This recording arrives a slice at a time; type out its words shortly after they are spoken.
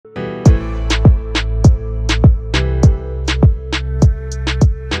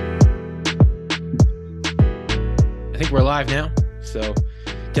think we're live now. So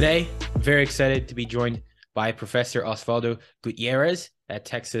today, I'm very excited to be joined by Professor Osvaldo Gutierrez at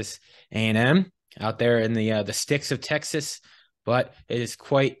Texas A&M out there in the sticks of Texas. But it is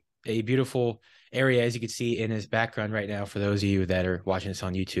quite a beautiful area, as you can see in his background right now, for those of you that are watching this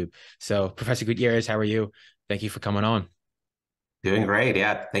on YouTube. So Professor Gutierrez, how are you? Thank you for coming on. Doing great.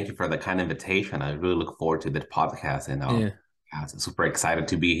 Yeah. Thank you for the kind invitation. I really look forward to the podcast and Yeah. I'm super excited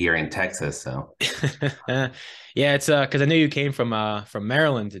to be here in Texas. So Yeah, it's because I know you came from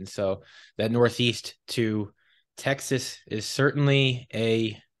Maryland, and so that Northeast to Texas is certainly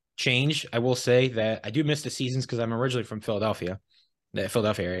a change. I will say that I do miss the seasons because I'm originally from Philadelphia, the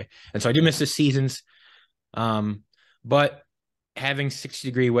Philadelphia area, and so I do miss the seasons. But having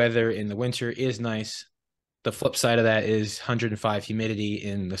 60-degree weather in the winter is nice. The flip side of that is 105 humidity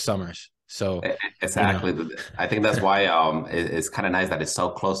in the summers. So, you know, exactly. I think that's why it's kind of nice that it's so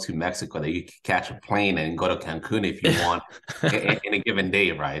close to Mexico that you can catch a plane and go to Cancun if you want in a given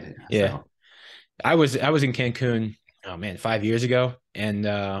day, right? yeah. So I was in Cancun, oh man, 5 years ago, and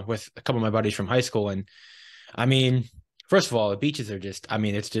with a couple of my buddies from high school. And I mean, first of all, the beaches are just, I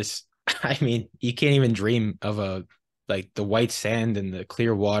mean, it's just, I mean, you can't even dream of like the white sand and the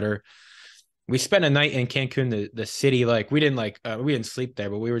clear water. We spent a night in Cancun, the city. Like we didn't sleep there,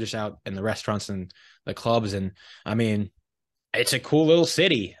 but we were just out in the restaurants and the clubs. And I mean, it's a cool little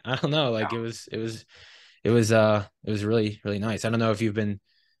city. I don't know, like it was really, really nice. I don't know if you've been,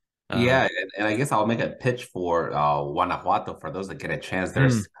 yeah, um, and I guess I'll make a pitch for Guanajuato for those that get a chance. hmm,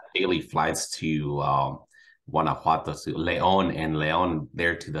 There's daily flights to Guanajuato, to Leon, and Leon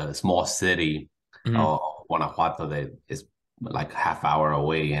there to the small city hmm. of Guanajuato that is like half hour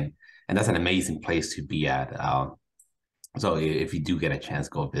away, and that's an amazing place to be at. So if you do get a chance,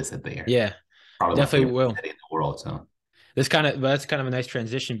 go visit there. Yeah, Probably my definitely favorite will. city in the world. So That's kind of a nice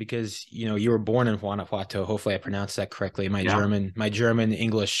transition because you were born in Guanajuato. Hopefully, I pronounced that correctly. yeah, My German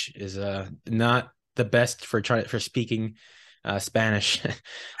English is not the best for speaking Spanish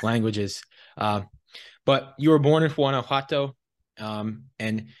languages. Uh, but you were born in Guanajuato,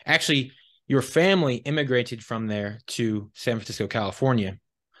 and actually, your family immigrated from there to San Francisco, California.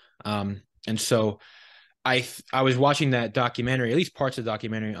 And so I was watching that documentary, at least parts of the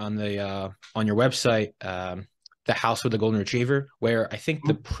documentary on your website, The House with the Golden Retriever, where I think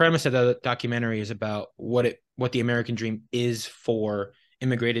the premise of the documentary is about what the American dream is for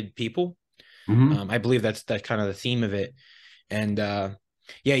immigrated people. mm-hmm. I believe that's kind of the theme of it. And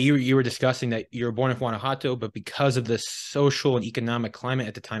yeah, you were discussing that you were born in Guanajuato, but because of the social and economic climate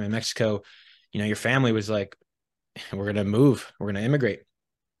at the time in Mexico, your family was like, we're gonna move, we're gonna immigrate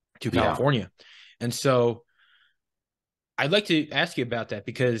to Yeah. California. And so I'd like to ask you about that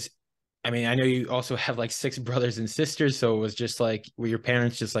because I mean, I know you also have like six brothers and sisters. So it was just like, were your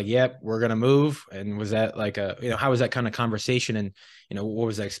parents just like, yep, we're going to move? And was that like how was that kind of conversation? And, what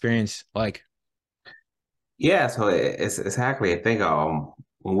was that experience like? Yeah, so it's exactly. I think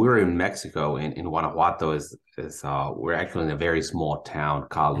when we were in Mexico in Guanajuato is we're actually in a very small town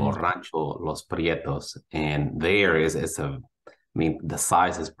called Mm, Rancho Los Prietos, and there is a, I mean, the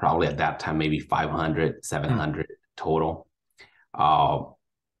size is probably at that time maybe 500, seven mm, hundred total. Um,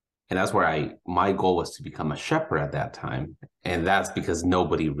 and that's where my goal was to become a shepherd at that time, and that's because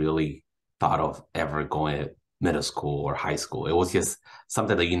nobody really thought of ever going to middle school or high school. It was just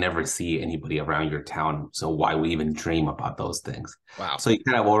something that you never see anybody around your town, so why we even dream about those things? wow. So you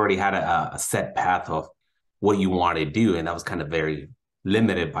kind of already had a set path of what you wanted to do, and that was kind of very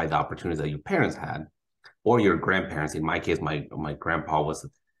limited by the opportunities that your parents had or your grandparents. In my case, my grandpa was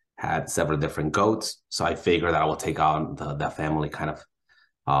had several different goats, so I figured that I would take on that family kind of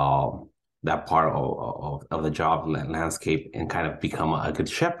that part of the job landscape and kind of become a good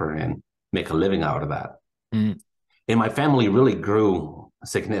shepherd and make a living out of that. Mm, And my family really grew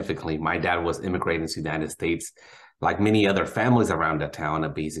significantly. My dad was immigrating to the United States, like many other families around the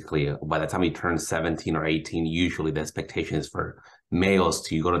town. Basically, by the time he turned 17 or 18, usually the expectation is for males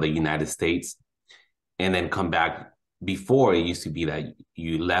to go to the United States and then come back. Before, it used to be that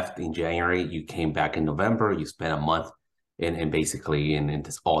you left in January, you came back in November, you spent a month in basically in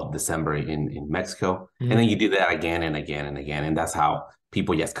this all December in Mexico. And mm, then you do that again and again and again. And that's how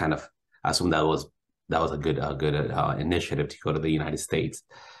people just kind of assume that was a good initiative to go to the United States.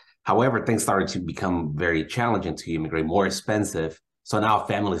 However, things started to become very challenging to immigrate, more expensive. So now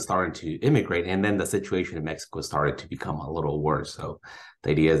families started to immigrate, and then the situation in Mexico started to become a little worse. So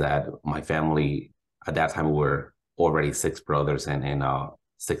the idea is that my family at that time we were already six brothers and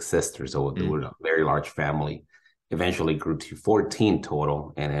six sisters, so they mm. were a very large family. Eventually grew to 14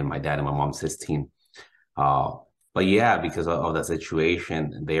 total, and then my dad and my mom 16. Uh, but yeah, because of the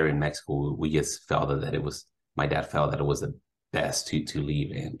situation there in Mexico, we just felt that it was my dad felt that it was the best to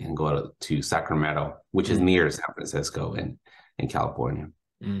leave and go to Sacramento, which is Mm, near San Francisco in California.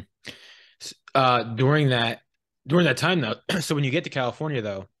 mm. During that time though, so when you get to California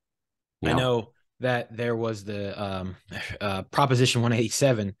though, I Yeah. know that there was the Proposition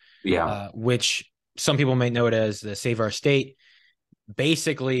 187, Yeah. which some people may know it as the Save Our State.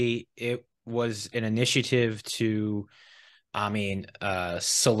 Basically, it was an initiative to,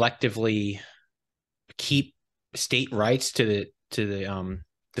 selectively keep state rights to the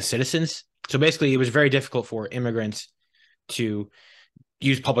citizens. So basically, it was very difficult for immigrants to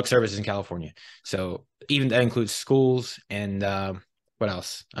use public services in California. So even that includes schools and what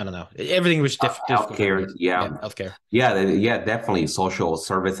else? I don't know. Everything was difficult for Healthcare. immigrants. Yeah, Yeah. healthcare. Yeah, definitely social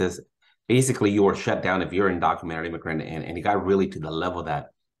services. Basically, you were shut down if you're an undocumented immigrant, and it got really to the level that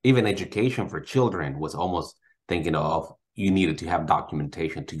even education for children was almost thinking of you needed to have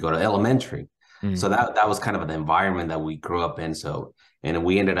documentation to go to elementary. Mm, So that was kind of the environment that we grew up in. So, and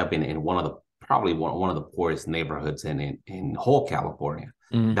we ended up in one of the probably one of the poorest neighborhoods in whole California.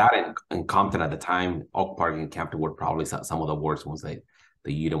 mm, That in Compton at the time, Oak Park and Campton were probably some of the worst ones that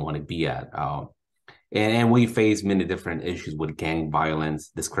you don't want to be at. And we face many different issues with gang violence,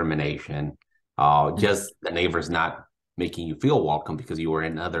 discrimination, mm, just the neighbors not making you feel welcome because you were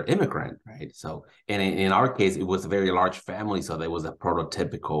another immigrant, right? So, and in our case, it was a very large family, so there was a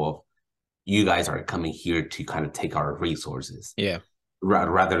prototypical of you guys are coming here to kind of take our resources yeah.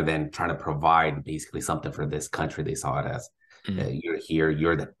 rather than trying to provide basically something for this country. They saw it as Mm, you're here,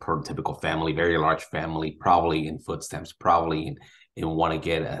 you're the prototypical family, very large family, probably in footsteps, probably and want to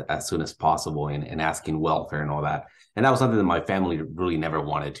get as soon as possible and asking welfare and all that. And that was something that my family really never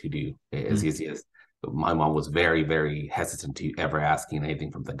wanted to do. As mm, easy as my mom was very, very hesitant to ever asking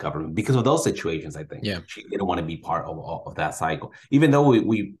anything from the government because of those situations. I think yeah. she didn't want to be part of that cycle, even though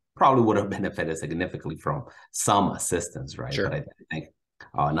we probably would have benefited significantly from some assistance, right? But Sure. I think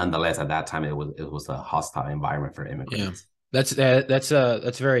nonetheless, at that time, it was a hostile environment for Yeah. immigrants.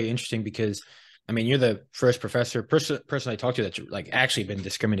 That's very interesting because you're the first person I talked to that's like actually been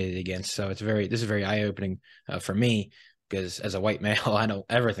discriminated against. So this is very eye-opening for me because as a white male, I don't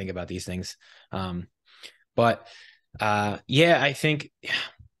ever think about these things. But yeah, I think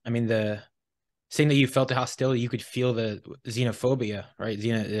the saying that you felt the hostility, you could feel the xenophobia, right?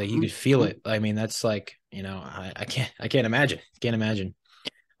 You could feel Mm-hmm. it. That's like, I can't imagine. Can't imagine.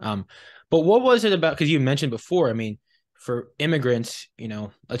 Um, but what was it about? Because you mentioned before, for immigrants,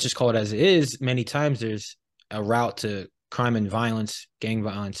 let's just call it as it is. Many times there's a route to crime and violence, gang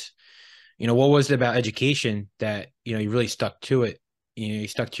violence. What was it about education that you really stuck to it? You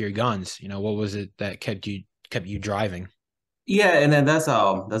stuck to your guns. What was it that kept you driving? Yeah, and then that's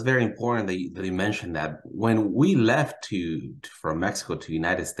very important that you mentioned that when we left from Mexico to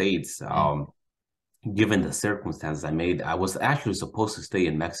United States, Mm. given the circumstances I made, I was actually supposed to stay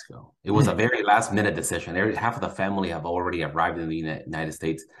in Mexico. It was a Mm. very last minute decision. Half of the family have already arrived in the United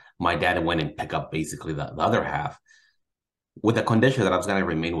States. My dad went and picked up basically the other half with the condition that I was going to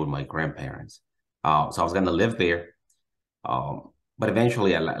remain with my grandparents. So I was going to live there. But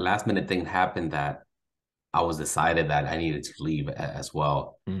eventually, a last minute thing happened that I was decided that I needed to leave as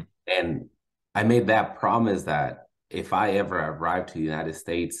well. Mm. And I made that promise that if I ever arrived to the United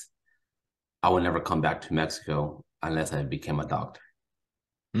States, I would never come back to Mexico unless I became a doctor.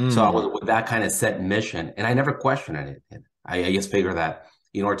 So I Mm. was with that kind of set mission, and I never questioned it. I just figured that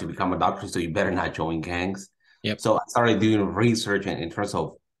in order to become a doctor, so you better not join gangs. Yep. So I started doing research in terms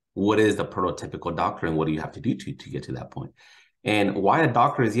of what is the prototypical doctor and what do you have to do to get to that point. And why a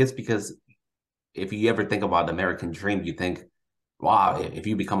doctor is yes, because if you ever think about the American dream, you think, wow, if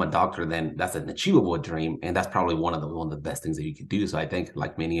you become a doctor, then that's an achievable dream, and that's probably one of the best things that you could do. So I think,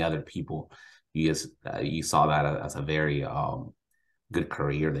 like many other people, you saw that as a very good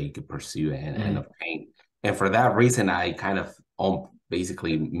career that you could pursue and Mm. obtain. And for that reason, I kind of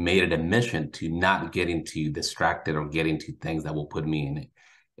basically made it a mission to not get into distracted or get into things that will put me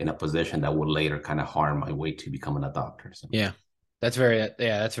in a position that will later kind of harm my way to becoming a doctor. So Yeah. That's very,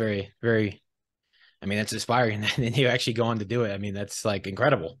 very, that's inspiring. And you actually go on to do it. That's like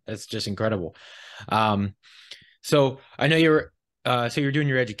incredible. That's just incredible. Um, so I know you're doing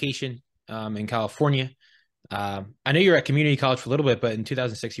your education in California. I know you're at community college for a little bit, but in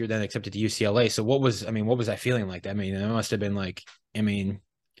 2006 you were then accepted to UCLA. So what was that feeling like? It must have been like, I mean,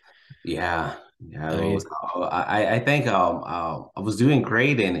 yeah, I it was. mean, I think I was doing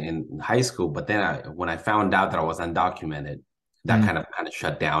great in high school, but then when I found out that I was undocumented, that mm, kind of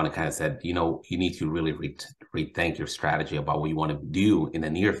shut down and kind of said, you need to really rethink your strategy about what you want to do in the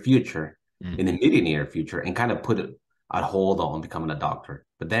near future, mm, in the immediate near future, and kind of put it on hold on becoming a doctor.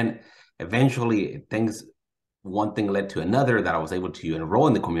 But then eventually things one thing led to another that I was able to enroll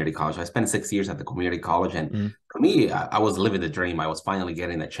in the community college. I spent 6 years at the community college. And Mm, for me, I was living the dream. I was finally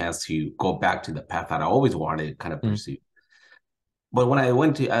getting the chance to go back to the path that I always wanted to kind of mm, pursue. But when I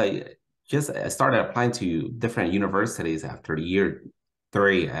went to, I started applying to different universities after year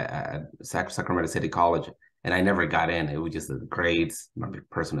three at Sacramento City College, and I never got in. It was just the grades, my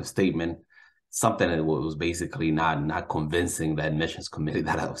personal statement, something that was basically not convincing the admissions committee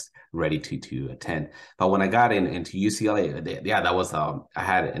that I was ready to attend. But when I got into UCLA, yeah, that was I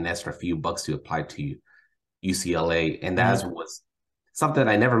had an extra few bucks to apply to UCLA, and that mm, was something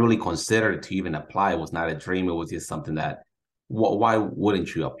I never really considered to even apply. It was not a dream. It was just something that why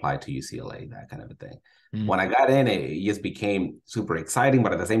wouldn't you apply to UCLA? That kind of a thing. mm, When I got in, it just became super exciting,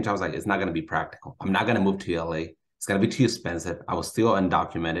 but at the same time, I was like, it's not going to be practical. I'm not going to move to LA. It's going to be too expensive. I was still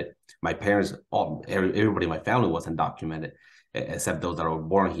undocumented. My parents, everybody in my family was undocumented, except those that were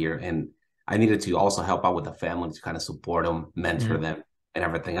born here. And I needed to also help out with the family to kind of support them, mentor mm. them, and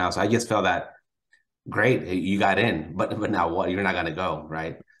everything else. I just felt that great, you got in, but now what? You're not going to go,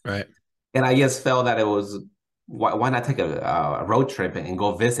 right? Right. And I just felt that it was why not take a road trip and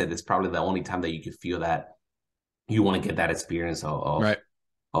go visit? It's probably the only time that you could feel that you want to get that experience Right.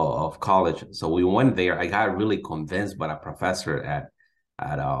 of college. So we went there. I got really convinced by a professor at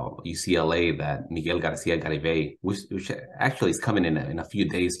UCLA, that Miguel Garcia Garibay, which actually is coming in a few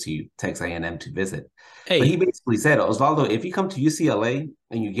days to Texas A&M to visit. But he Hey. basically said, Osvaldo, if you come to UCLA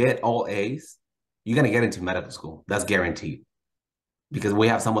and you get all A's, you're going to get into medical school. That's guaranteed, because we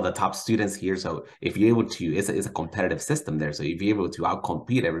have some of the top students here. So if you're able to, it's a competitive system there. So if you're able to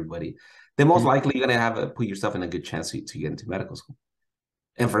outcompete everybody, then most Mm, likely you're going to have put yourself in a good chance to get into medical school.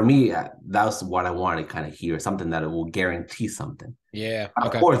 And for me, that's what I wanted to kind of hear, something that will guarantee something. yeah. Of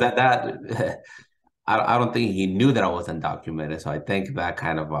Okay. course, that I don't think he knew that I was undocumented. So I think that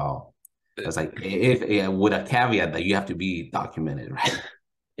kind of it's like if with a caveat that you have to be documented, right?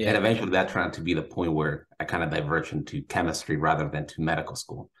 And Yeah. eventually that turned out to be the point where I kind of diverged into chemistry rather than to medical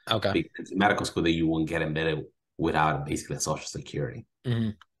school. Okay. Because medical school that you won't get admitted without basically social security.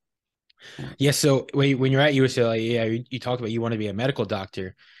 Hmm. Yeah. Yeah. So when you're at UCLA, yeah, you talked about you want to be a medical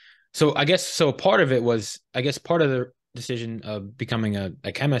doctor. So I guess so part of it was, I guess part of the decision of becoming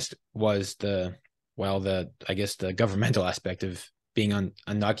a chemist was I guess the governmental aspect of being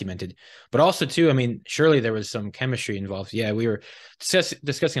undocumented, but also too, I mean, surely there was some chemistry involved. Yeah, we were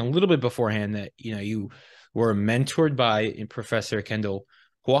discussing a little bit beforehand that, you were mentored by Professor Kendall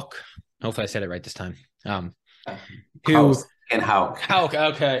Houk. Hopefully I said it right this time. Who Close. And how? Hauk,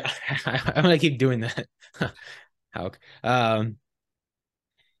 okay. I'm gonna keep doing that. Hauk.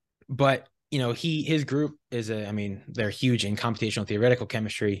 But his group I mean, they're huge in computational theoretical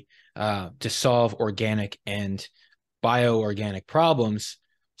chemistry to solve organic and bioorganic problems.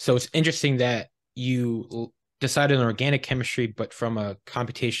 So it's interesting that you decided on organic chemistry, but from a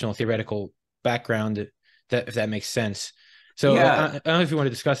computational theoretical background, that if that makes sense. So I Yeah. don't know if you want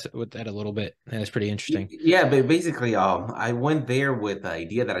to discuss with that a little bit. That's pretty interesting. Yeah, but basically, I went there with the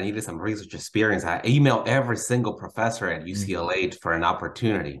idea that I needed some research experience. I emailed every single professor at Mm. UCLA for an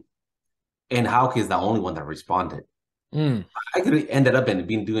opportunity, and Hauck is the only one that responded. Mm. I could have ended up in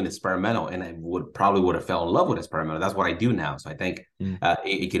being doing experimental, and I would have fell in love with experimental. That's what I do now. So I think Mm.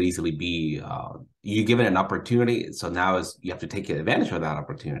 it could easily be you given an opportunity. So now is you have to take advantage of that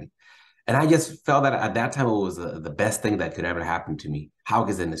opportunity. And I just felt that at that time it was the best thing that could ever happen to me. Hauck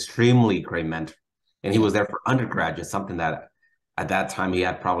is an extremely great mentor, and he Yeah. was there for undergraduate, something that at that time he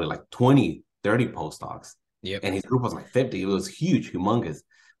had probably like 20, 30 postdocs, Yep. and his group was like 50. It was huge, humongous.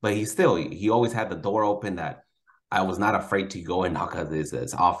 But he always had the door open that I was not afraid to go and knock at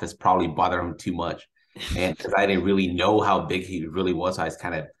his office, probably bother him too much. And because I didn't really know how big he really was, I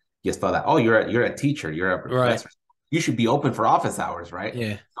kind of just felt that, oh, you're a teacher, you're a Right. professor. You should be open for office hours, right?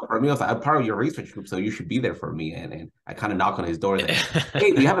 Yeah. So for me, I was like, I'm part of your research group, so you should be there for me. And I kind of knock on his door, like,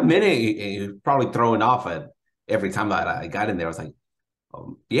 hey, do you have a minute? And he was probably throwing off at every time that I got in there. I was like,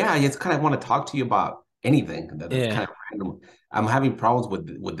 yeah, I just kind of want to talk to you about anything that's Yeah. kind of random. I'm having problems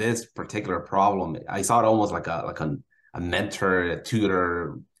with this particular problem. I saw it almost like a mentor, a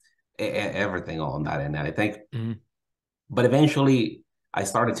tutor, everything on that. And I think, Mm. but eventually I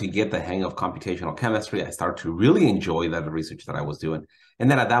started to get the hang of computational chemistry. I started to really enjoy that research that I was doing.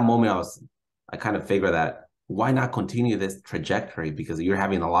 And then at that moment, I kind of figured that why not continue this trajectory? Because you're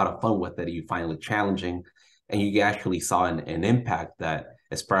having a lot of fun with it. You find it challenging, and you actually saw an impact that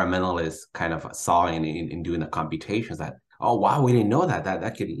experimentalists kind of saw in doing the computations that, oh, wow, we didn't know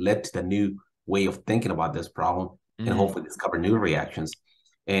that could lead to the new way of thinking about this problem and Mm. hopefully discover new reactions.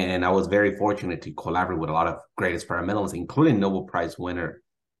 And I was very fortunate to collaborate with a lot of great experimentalists, including Nobel Prize winner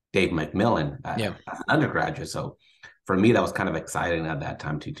Dave McMillan Yeah. as an undergraduate. So for me, that was kind of exciting at that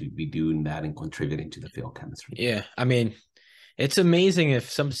time to be doing that and contributing to the field chemistry. Yeah. I mean, it's amazing if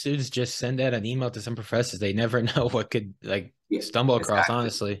some students just send out an email to some professors. They never know what could like Yeah, stumble across, exactly.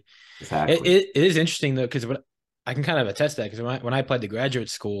 honestly. It, Exactly. it, it is interesting though, because I can kind of attest that because when I applied to graduate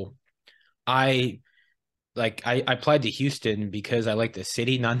school, I I applied to Houston because I like the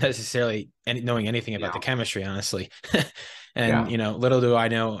city, not necessarily knowing anything about the Yeah. chemistry, honestly. And Yeah. little do I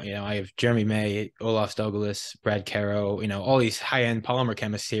know, I have Jeremy May, Olaf Douglas, Brad Caro, all these high-end polymer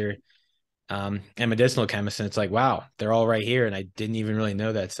chemists here, and medicinal chemists, and it's like, wow, they're all right here, and I didn't even really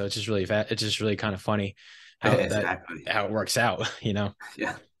know that. So it's just really it's just really kind of funny Exactly. how it works out.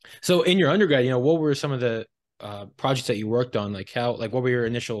 Yeah. So in your undergrad, what were some of the projects that you worked on? Like what were your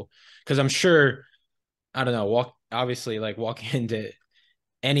initial? Because I'm sure I don't know, obviously like walking into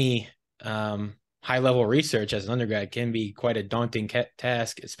any high level research as an undergrad can be quite a daunting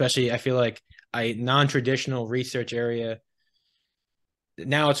task, especially I feel like a non-traditional research area.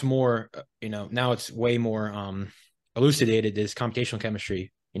 Now it's more, now it's way more elucidated is computational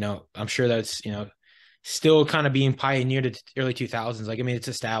chemistry. I'm sure that's, still kind of being pioneered at early 2000s. Like, I mean, it's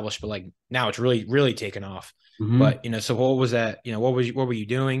established, but like now it's really, really taken off. Mm-hmm. But, so what was that, what were you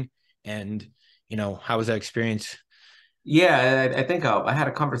doing? And, how was that experience? Yeah, I think I had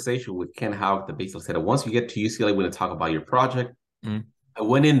a conversation with Ken Houk that basically said that once you get to UCLA, we're going to talk about your project. Mm, I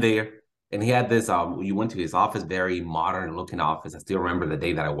went in there and he had this, you went to his office, very modern looking office. I still remember the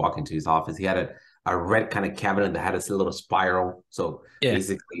day that I walked into his office. He had a red kind of cabinet that had a little spiral. So yeah.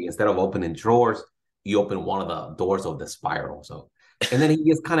 basically, instead of opening drawers, you open one of the doors of the spiral. So, and then he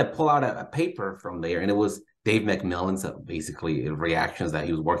just kind of pulled out a paper from there, and it was Dave McMillan's basically reactions that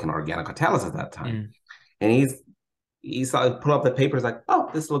he was working on organic catalysis at that time. Mm, And he saw pull up the papers like,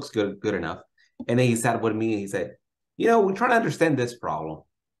 oh, this looks good enough. And then he sat with me and he said, we're trying to understand this problem.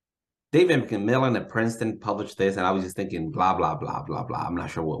 David McMillan at Princeton published this, and I was just thinking, blah blah blah blah blah. I'm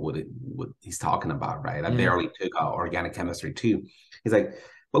not sure what he's talking about, right? I mm, barely took organic chemistry too. He's like,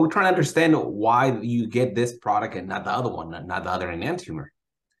 but we're trying to understand why you get this product and not the other one, not the other enantiomer.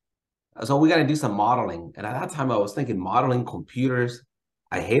 So we got to do some modeling. And at that time, I was thinking modeling computers.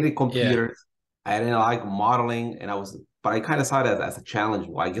 I hated yeah. computers. I didn't like modeling, but I kind of saw it as a challenge.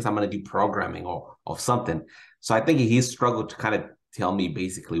 Well, I guess I'm going to do programming or something. So I think he struggled to kind of tell me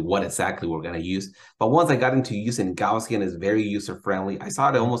basically what exactly we're going to use. But once I got into using Gaussian, is very user friendly. I saw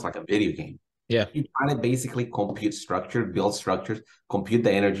it Mm, almost like a video game. yeah. You try to basically compute structure, build structures, compute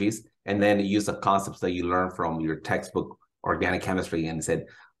the energies, and then use the concepts that you learn from your textbook organic chemistry and said,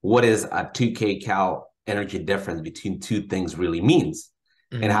 what is a 2 kcal energy difference between two things really means?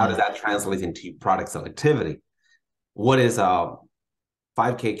 And how does Mm, that translate into product selectivity? What is 5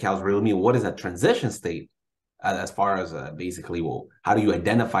 kcals really mean? What is a transition state? As far as basically, well, how do you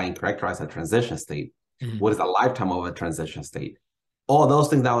identify and characterize a transition state? mm, What is the lifetime of a transition state? All those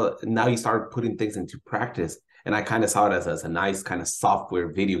things now you start putting things into practice. And I kind of saw it as a nice kind of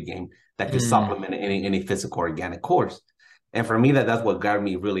software video game that could mm, supplement any physical organic course. And for me, that's what got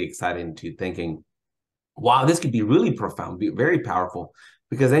me really excited into thinking, wow, this could be really profound, be very powerful,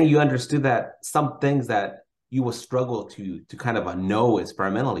 because then you understood that some things that you will struggle to kind of know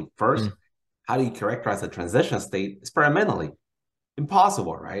experimentally. First, mm. how do you characterize a transition state experimentally?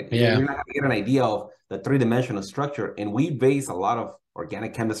 Impossible, right? Yeah. You're not going to get an idea of the three-dimensional structure. And we base a lot of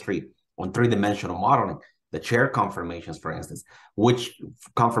organic chemistry on three-dimensional modeling, the chair conformations, for instance, which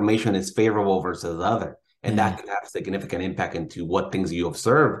conformation is favorable versus the other. And Mm, that can have significant impact into what things you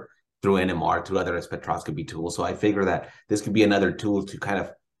observe through NMR, through other spectroscopy tools. So I figure that this could be another tool to kind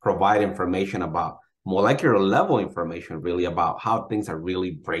of provide information about molecular level information, really about how things are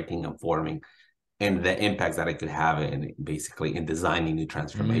really breaking and forming and the impacts that it could have in basically in designing new mm.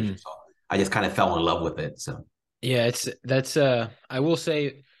 transformations. So I just kind of fell in love with it. So Yeah, that's I will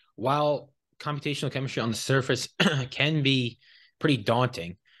say while computational chemistry on the surface can be pretty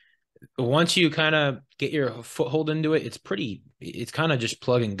daunting, once you kind of get your foothold into it, it's kind of just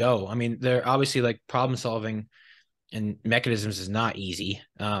plug and go. I mean, they're obviously like problem solving and mechanisms is not easy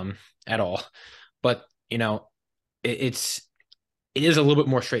at all, but it's it is a little bit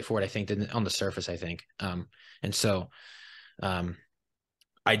more straightforward, I think, than on the surface, I think. And so um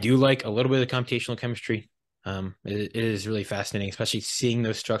I do like a little bit of computational chemistry. It is really fascinating, especially seeing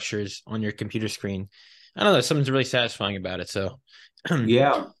those structures on your computer screen. I don't know, something's really satisfying about it. So,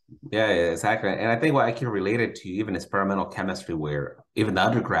 yeah, yeah, exactly. And I think what I can relate it to even experimental chemistry, where even the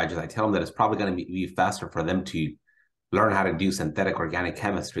undergraduates, I tell them that it's probably going to be faster for them to learn how to do synthetic organic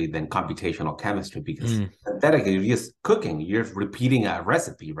chemistry than computational chemistry, because mm, synthetic, you're just cooking, you're repeating a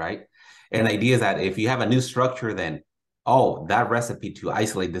recipe, right? And the idea is that if you have a new structure, then oh, that recipe to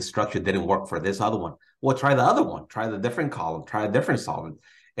isolate this structure didn't work for this other one. Well, try the other one, try the different column, try a different solvent.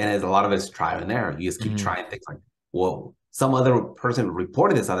 And as a lot of it's trial and error. You just keep Mm-hmm. trying things like, well, some other person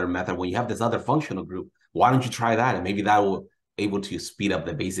reported this other method when you have this other functional group. Why don't you try that? And maybe that will able to speed up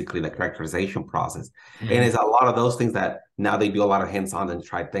the basically the characterization process. And Mm-hmm. it's a lot of those things that now they do a lot of hands-on and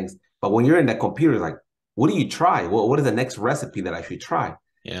try things. But when you're in the computer, like, what do you try? What is the next recipe that I should try?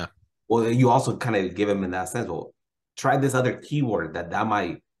 Yeah. Well, you also kind of give them in that sense. Well, try this other keyword that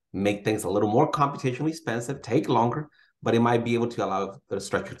might make things a little more computationally expensive, take longer, but it might be able to allow the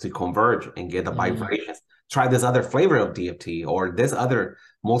structure to converge and get the Mm-hmm. vibrations. Try this other flavor of DFT or this other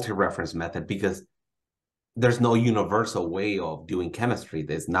multi-reference method because there's no universal way of doing chemistry.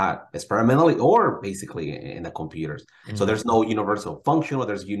 There's not experimentally or basically in the computers. So Mm-hmm. there's no universal function or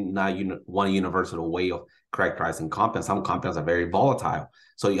there's not one universal way of characterizing compounds. Some compounds are very volatile.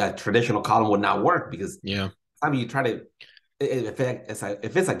 So a traditional column would not work because Yeah. I mean, you try to, if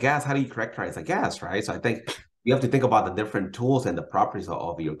it's a gas, how do you characterize a gas, right? So I think you have to think about the different tools and the properties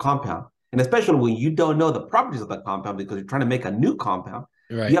of your compound. And especially when you don't know the properties of the compound because you're trying to make a new compound,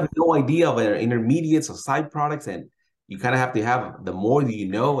 you Right. have no idea of their intermediates or side products. And you kind of have to have the more that you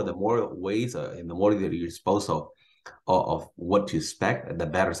know, the more ways and the more that you're exposed of what to expect, the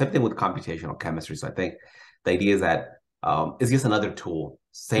better. Same thing with computational chemistry. So I think the idea is that it's just another tool.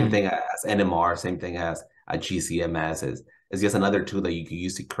 Same Mm-hmm. thing as NMR, same thing as a GCMS is just another tool that you can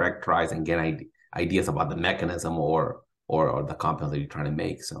use to characterize and get ideas about the mechanism or the compound that you're trying to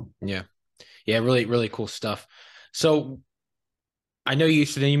make. So Yeah. Yeah. Really, really cool stuff. So I know you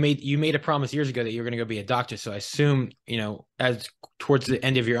said you made a promise years ago that you were going to go be a doctor. So I assume, as towards the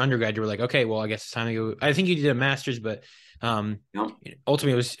end of your undergrad, you were like, okay, well, I guess it's time to go. I think you did a master's, but you know,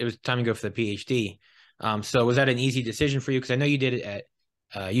 ultimately it was time to go for the PhD. So was that an easy decision for you? Because I know you did it at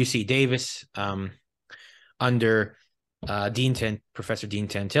UC Davis under Professor Dean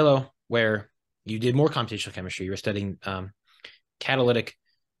Tantillo, where you did more computational chemistry. You were studying catalytic,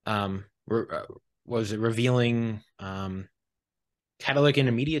 was it revealing catalytic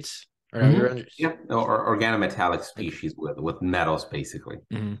intermediates or yeah, or organometallic species with metals basically.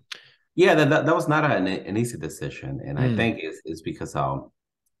 mm-hmm. Yeah, that was not an easy decision, and I Mm, think it's because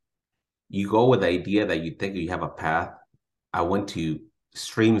you go with the idea that you think you have a path. I went to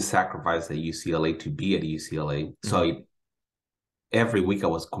stream sacrifice at UCLA to be at UCLA. mm, So every week I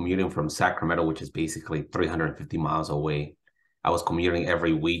was commuting from Sacramento, which is basically 350 miles away. I was commuting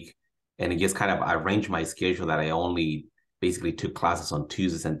every week. And it just kind of arranged my schedule that I only basically took classes on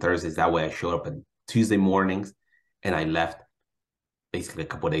Tuesdays and Thursdays. That way I showed up on Tuesday mornings and I left basically a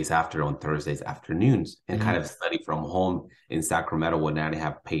couple of days after on Thursdays afternoons and kind mm, of study from home in Sacramento when I didn't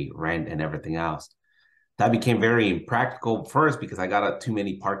have to pay rent and everything else. That became very impractical first because I got too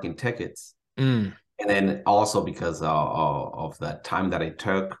many parking tickets. mm, And then also because of the time that I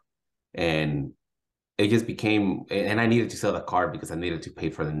took, and it just became, and I needed to sell the car because I needed to pay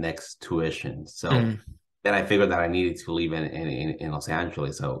for the next tuition. So mm, then I figured that I needed to leave in Los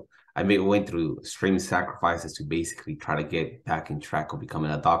Angeles. So went through extreme sacrifices to basically try to get back in track of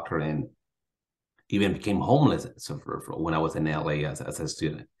becoming a doctor, and even became homeless. So for when I was in LA as a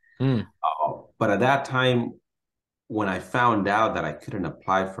student. mm, But at that time, when I found out that I couldn't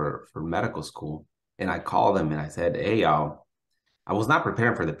apply for medical school, and I called them and I said, "Hey, I was not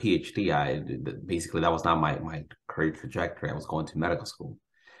preparing for the PhD. I basically that was not my career trajectory. I was going to medical school.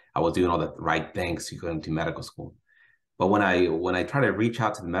 I was doing all the right things to go into medical school. But when I tried to reach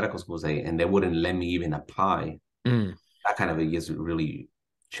out to the medical schools, and they wouldn't let me even apply, mm, that kind of just really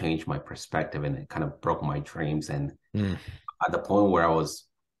changed my perspective, and it kind of broke my dreams. And mm, at the point where I was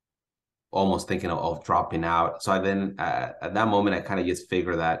almost thinking of dropping out, so I then at that moment I kind of just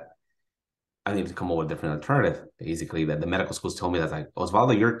figured that I need to come up with a different alternative. Basically, that the medical schools told me that like,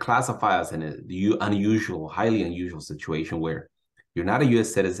 Osvaldo, you're classified as an unusual, highly unusual situation where you're not a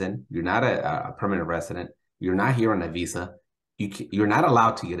U.S. citizen, you're not a permanent resident, you're not here on a visa, you're not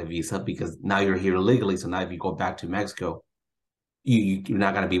allowed to get a visa because now you're here legally. So now if you go back to Mexico, you're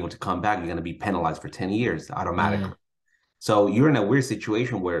not going to be able to come back. You're going to be penalized for 10 years mm, automatically. So you're in a weird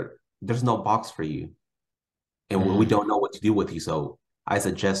situation where there's no box for you and we mm, don't know what to do with you. So I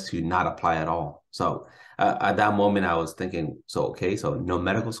suggest to not apply at all. So at that moment, I was thinking, so okay, so no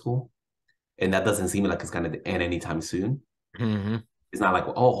medical school, and that doesn't seem like it's going to end anytime soon. mm, It's not like,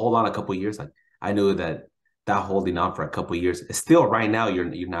 oh, hold on a couple of years. Like I knew that holding on for a couple of years, still right now,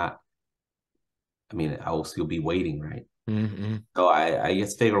 you're not. I mean, I will still be waiting, right? mm, So I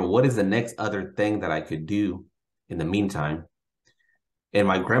just figure, what is the next other thing that I could do in the meantime? And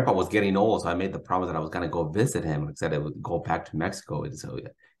my grandpa was getting old, so I made the promise that I was going to go visit him. I said I would go back to Mexico, and so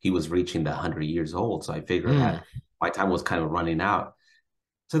he was reaching the 100 years old. So I figured mm, that my time was kind of running out.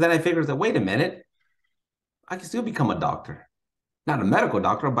 So then I figured that, wait a minute, I can still become a doctor. Not a medical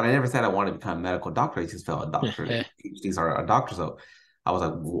doctor, but I never said I wanted to become a medical doctor. I just felt a doctor. PhDs are a doctor. So I was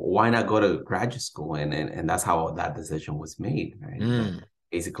like, why not go to graduate school? And that's how that decision was made, right? That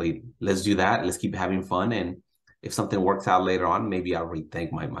basically, let's do that. Let's keep having fun. And if something works out later on, maybe I'll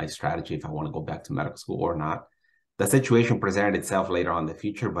rethink my strategy if I want to go back to medical school or not. The situation presented itself later on in the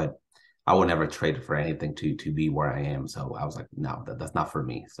future, but I would never trade it for anything to be where I am. So I was like, no, that's not for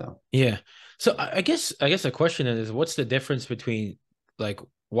me. So Yeah. So I guess the question is, what's the difference between, like,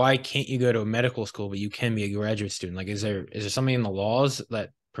 why can't you go to a medical school but you can be a graduate student? Like, is there something in the laws that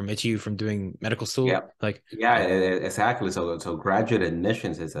permits you from doing medical school? yeah, Like, yeah, exactly. So graduate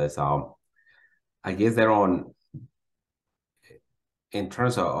admissions is I guess they're on in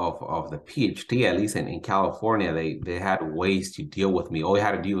terms of the PhD, at least in California, they had ways to deal with me. All you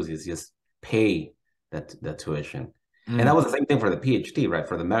had to do is just pay the tuition. And that was the same thing for the PhD, right?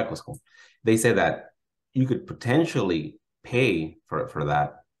 For the medical school. They said that you could potentially pay for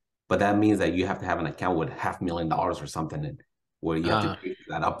that, but that means that you have to have an account with $500,000 or something, where you have to pay for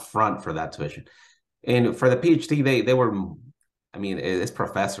that up front for that tuition. And for the PhD, they were, I mean, it's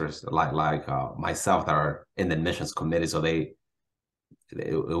professors like myself that are in the admissions committee, so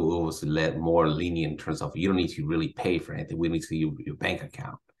it was more lenient in terms of you don't need to really pay for anything. We need to see your bank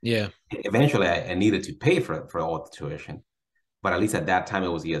account. yeah. Eventually, I needed to pay for all the tuition, but at least at that time it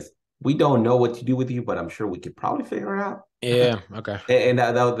was, yes, we don't know what to do with you, but I'm sure we could probably figure it out. Yeah. Okay. And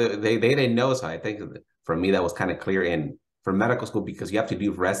they didn't know, so I think for me that was kind of clear. And for medical school, because you have to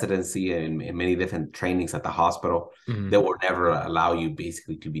do residency and many different trainings at the hospital, they will never allow you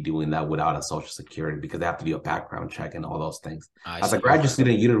basically to be doing that without a social security, because they have to do a background check and all those things. As a graduate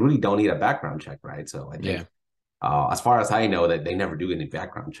student, you really don't need a background check, right? So I think, as far as I know, that they never do any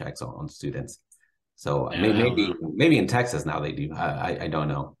background checks on students. So maybe in Texas now they do. I don't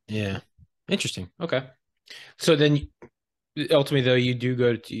know. Yeah. Interesting. Okay. So then ultimately, though, you do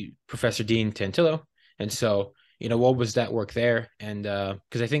go to Professor Dean Tantillo. And so, what was that work there? And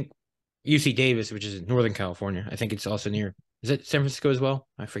because I think UC Davis, which is in Northern California, I think it's also near, is it San Francisco as well?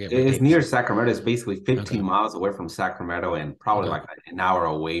 I forget where It's Davis near is. Sacramento. It's basically 15 Okay. miles away from Sacramento and probably Okay. like an hour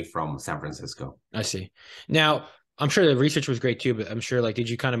away from San Francisco. I see. Now, I'm sure the research was great too, but I'm sure, like, did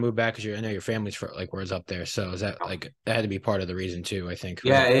you kind of move back because I know your family's for like was up there, so is that like that had to be part of the reason too? I think was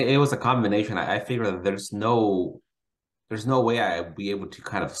Yeah, it? it was a combination. I figured that there's no way I'd be able to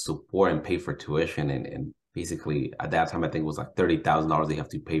kind of support and pay for tuition. And basically at that time, I think it was like $30,000 they have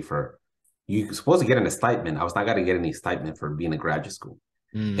to pay for. You're supposed to get a stipend. I was not going to get any stipend for being a graduate school.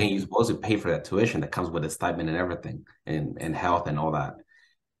 And you're supposed to pay for that tuition that comes with a stipend and everything, and health and all that.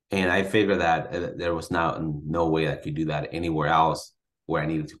 And I figured that there was no way I could do that anywhere else where I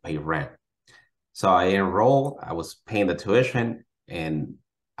needed to pay rent. So I enrolled, I was paying the tuition, and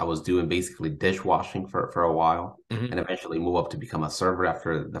I was doing basically dishwashing for a while, and eventually move up to become a server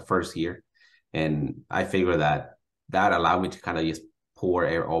after the first year. And I figured that allowed me to kind of just pour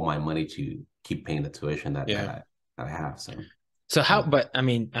all my money to keep paying the tuition Yeah. that I have. So So how? yeah. But I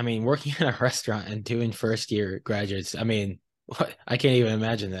mean, working in a restaurant and doing first year graduates. I mean, I can't even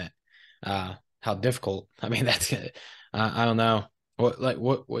imagine that. How difficult. I mean, that's. I don't know. What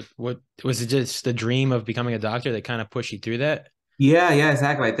was it? Just the dream of becoming a doctor that kind of pushed you through that? Yeah,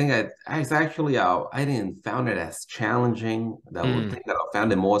 exactly. I think it's actually I didn't found it as challenging. The thing that I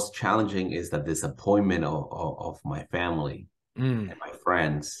found the most challenging is the disappointment of my family Mm, and my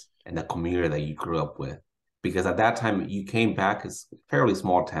friends and the community that you grew up with. Because at that time you came back, it's a fairly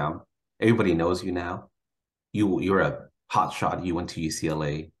small town. Everybody knows you now. You're a hot shot. You went to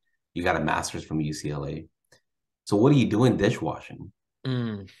UCLA. You got a master's from UCLA. So what are you doing dishwashing?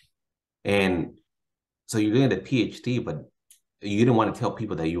 mm, And so you're doing the PhD, but you didn't want to tell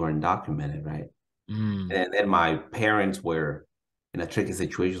people that you were undocumented, right? mm, And then my parents were in a tricky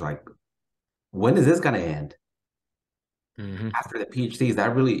situation, like, when is this going to end? mm-hmm, After the PhD, is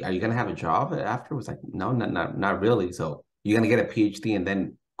that really, are you going to have a job after? It was like, no, not really. So you're going to get a PhD and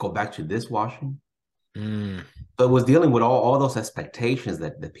then go back to dishwashing? mm, So it was dealing with all those expectations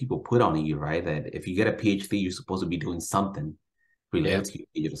that people put on you, right? That if you get a PhD, you're supposed to be doing something yeah, related to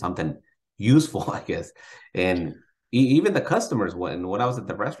you, something useful, I guess. And even the customers, when I was at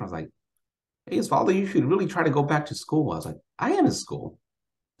the restaurant, I was like, hey, Osvaldo, you should really try to go back to school. I was like, I am in school.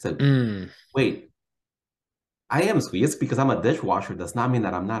 I said, mm, wait, I am in school. Yes, because I'm a dishwasher does not mean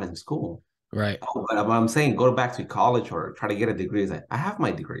that I'm not in school. right, Oh, but I'm saying go back to college or try to get a degree. It's like, I have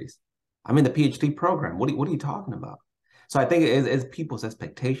my degrees. I'm in the PhD program. What are you talking about? So I think it's people's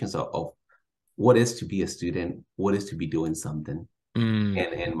expectations of what is to be a student, what is to be doing something, mm,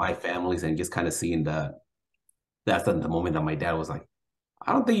 and my families, and just kind of seeing that's the moment that my dad was like,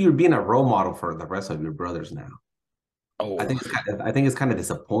 I don't think you're being a role model for the rest of your brothers now. Oh, I think it's kind of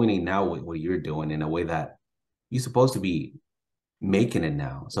disappointing now with what you're doing in a way that you're supposed to be making it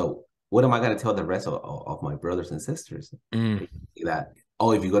now. So what am I going to tell the rest of my brothers and sisters? mm, That,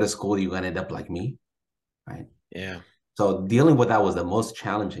 oh, if you go to school, you're going to end up like me, right? yeah. So dealing with that was the most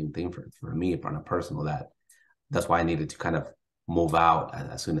challenging thing for me on a personal that's why I needed to kind of move out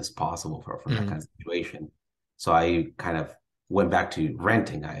as soon as possible from that Mm, kind of situation. So I kind of went back to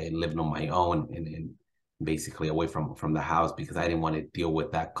renting. I lived on my own and basically away from the house because I didn't want to deal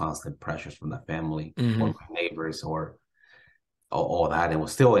with that constant pressures from the family or hmm my neighbors or all that. It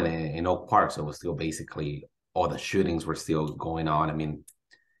was still in Oak Park, so it was still basically all the shootings were still going on. I mean,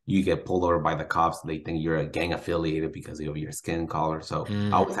 you get pulled over by the cops, they think you're a gang affiliated because of your skin color. So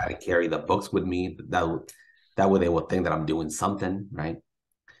I mm. always had to carry the books with me. That way they would think that I'm doing something, right?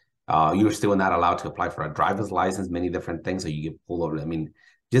 You're still not allowed to apply for a driver's license, many different things. So you get pulled over. I mean,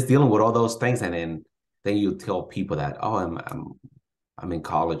 just dealing with all those things, and then you tell people that, oh, I'm in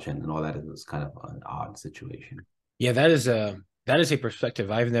college and all that. It was kind of an odd situation. Yeah, that is a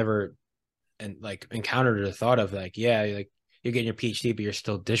perspective I've never and like encountered or thought of. Like, yeah, like you're getting your PhD, but you're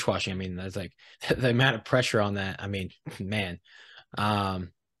still dishwashing. I mean, that's like the amount of pressure on that. I mean, man. Um,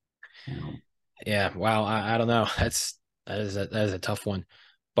 You know, yeah, wow. I don't know. That is a tough one,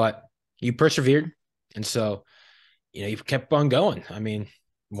 but you persevered, and so you've kept on going. I mean,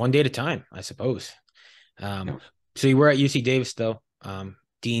 one day at a time, I suppose. you Um, know. so you were at UC Davis though,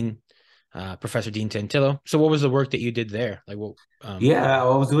 Dean, Professor Dean Tantillo. So what was the work that you did there? Like what? Yeah,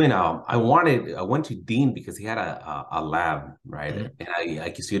 I was doing. I went to Dean because he had a lab, right? Mhm, And I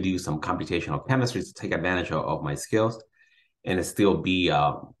could still do some computational chemistry to take advantage of my skills and still be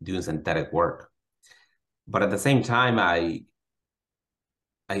doing synthetic work. But at the same time, I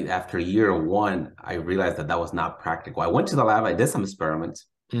after year one, I realized that that was not practical. I went to the lab, I did some experiments,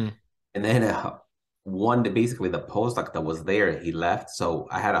 mm, and then basically the postdoc that was there, he left, so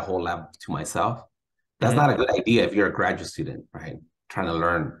I had a whole lab to myself. That's mhm. not a good idea if you're a graduate student, right? Trying to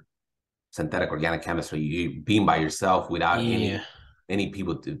learn synthetic organic chemistry, you being by yourself without Yeah, any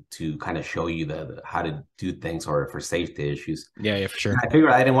people to kind of show you the how to do things or for safety issues. yeah, yeah, for And sure. I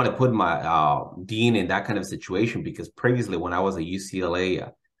figured I didn't want to put my dean in that kind of situation because previously when I was at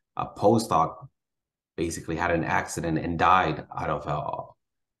UCLA, a postdoc basically had an accident and died out of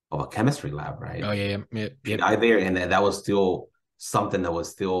a chemistry lab, right? Oh yeah, yeah, yep, She yep, died there, and that was still something that was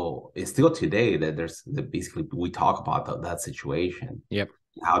still is still today that there's that basically we talk about that situation, yep.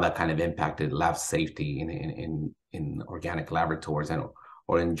 how that kind of impacted lab safety in organic laboratories and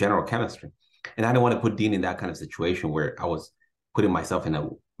or in general chemistry. And I don't want to put Dean in that kind of situation where I was putting myself in a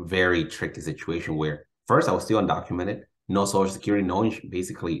very tricky situation where first I was still undocumented, no social security,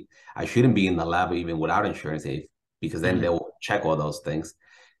 basically I shouldn't be in the lab even without insurance because then Mhm, they'll check all those things.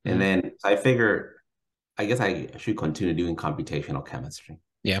 And mhm. then so I figure I guess I should continue doing computational chemistry.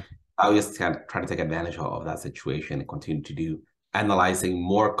 Yeah. I'll just kind of try to take advantage of that situation and continue to do analyzing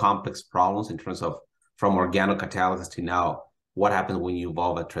more complex problems in terms of from organocatalysis to now what happens when you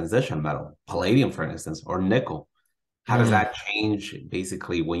evolve a transition metal, palladium, for instance, or nickel. How does Mm, that change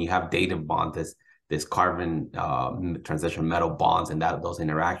basically when you have dative bond, this carbon transition metal bonds and that those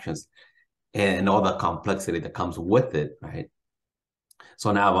interactions and all the complexity that comes with it, right?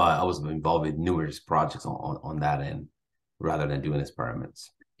 So now I was involved with numerous projects on that end rather than doing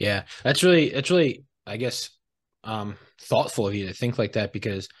experiments. yeah. That's really, I guess, thoughtful of you to think like that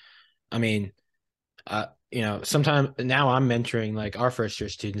because I mean, sometimes now I'm mentoring like our first year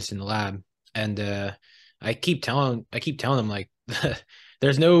students in the lab, and I keep telling them like,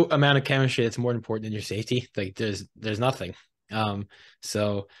 there's no amount of chemistry that's more important than your safety. Like, there's nothing. Um,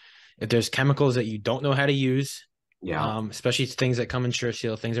 so if there's chemicals that you don't know how to use, Yeah. especially things that come in sure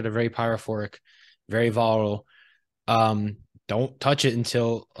seal, things that are very pyrophoric, very volatile, um, don't touch it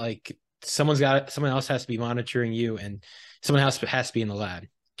until like someone else has to be monitoring you, and someone else has to be in the lab.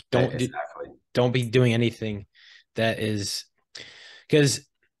 Don't do Exactly. don't be doing anything that is because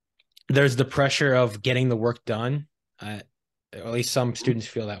there's the pressure of getting the work done. At least some students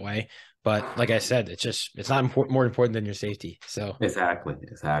feel that way. But like I said, it's not more important than your safety. So Exactly.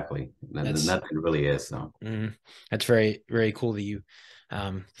 Exactly. that's Nothing really is. So mm, that's very very cool that you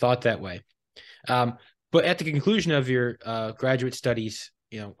thought that way. Um, but at the conclusion of your graduate studies,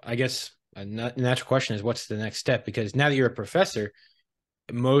 I guess a natural question is what's the next step? Because now that you're a professor,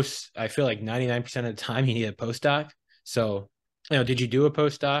 I feel like 99% of the time you need a postdoc. So, did you do a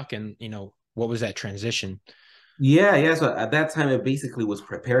postdoc and, what was that transition? yeah. So at that time, it basically was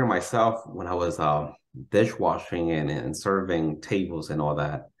preparing myself when I was dishwashing and serving tables and all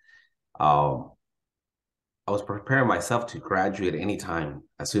that. Um, I was preparing myself to graduate anytime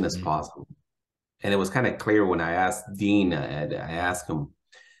as soon as Mm. possible. And it was kind of clear when I asked Dean, I asked him,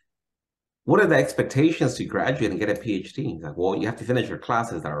 what are the expectations to graduate and get a PhD? He's like, well, you have to finish your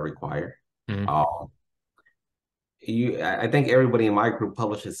classes that are required. Mm. Um, I think everybody in my group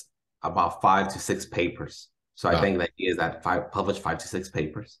publishes about 5 to 6 papers. So I Wow. think the idea is that publish 5 to 6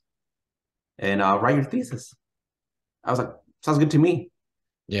 papers and write your thesis. I was like, sounds good to me.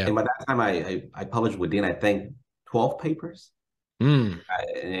 Yeah. And by that time, I published within, I think, 12 papers. Mm.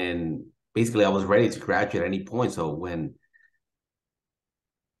 And basically, I was ready to graduate at any point. So when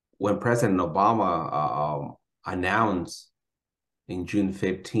President Obama announced in June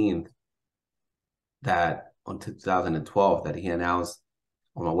 15th that on 2012 that he announced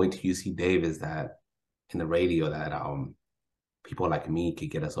on my way to UC Davis that in the radio that people like me could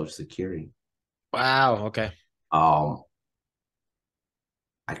get a Social Security. Wow. Okay. Um,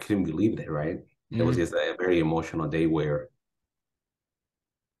 I couldn't believe it, right? It was Mm. just a very emotional day where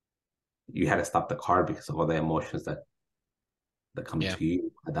you had to stop the car because of all the emotions that come Yeah. to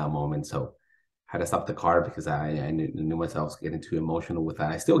you at that moment. So I had to stop the car because I knew myself I was getting too emotional with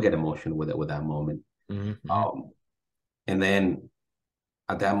that. I still get emotional with it with that moment. Mm-hmm. Um, and then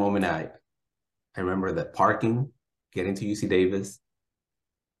at that moment, I remember the parking, getting to UC Davis,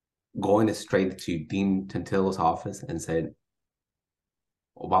 going straight to Dean Tantillo's office and said,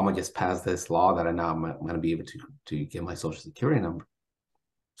 Obama just passed this law that I'm going to be able to get my Social Security number.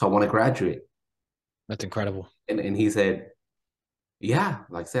 So I want to graduate. That's incredible. And he said, yeah,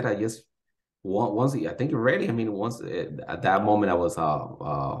 like I said, I just once I think you're ready. I mean, once at that moment, I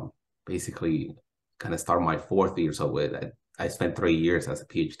was basically kind of starting my fourth year. So I spent 3 years as a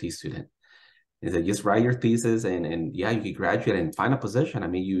PhD student. He said, just write your thesis and yeah, you can graduate and find a position. I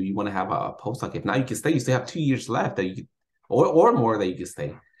mean, you want to have a postdoc. If not, you can stay. You still have 2 years left that you could, or more that you can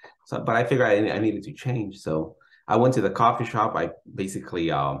stay. So, but I figured I needed to change. So I went to the coffee shop. I basically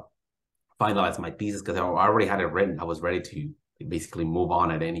finalized my thesis because I already had it written. I was ready to basically move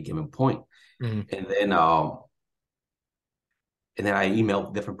on at any given point. Mm. And then I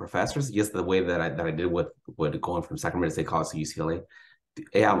emailed different professors, just the way that I did with going from Sacramento State College to UCLA.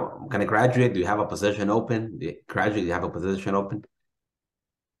 Hey, I'm gonna graduate. Do you have a position open? Graduate, do you have a position open?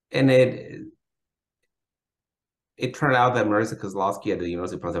 And it turned out that Marisa Kozlowski at the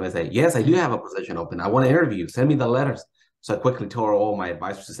University of Pennsylvania said, yes, I do Mm. have a position open. I want to interview. Send me the letters. So I quickly told all my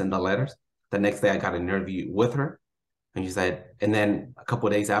advisors to send the letters. The next day I got an interview with her. And she said, and then a couple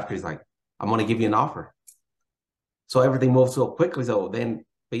of days after, he's like, I'm going to give you an offer. So everything moved so quickly. So then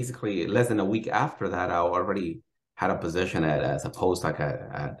basically less than a week after that, I already had a position as a postdoc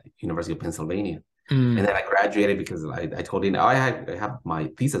at University of Pennsylvania. And Mm. then I graduated because I told him, oh, I have my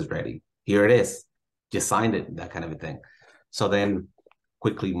thesis ready. Here it is. Just signed it, that kind of a thing. So then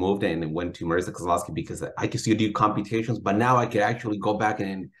quickly moved in and went to Marisa Kozlowski because I could still do computations, but now I could actually go back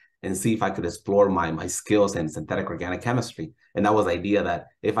and see if I could explore my skills in synthetic organic chemistry. And that was the idea that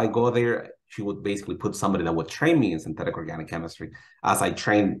if I go there, she would basically put somebody that would train me in synthetic organic chemistry as I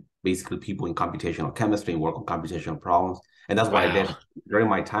trained basically people in computational chemistry and work on computational problems. And that's what I Wow. did during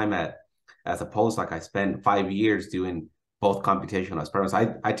my time as a postdoc. I spent 5 years doing both computational experiments.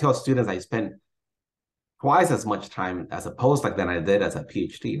 I tell students I spent twice as much time as a postdoc than I did as a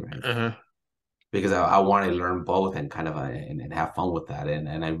PhD, right? Uh-huh. Because I want to learn both and kind of and have fun with that.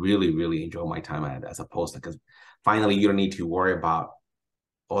 And I really, really enjoy my time as a postdoc because finally you don't need to worry about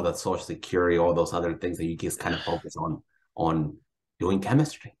all the social security, all those other things that you just kind of focus on doing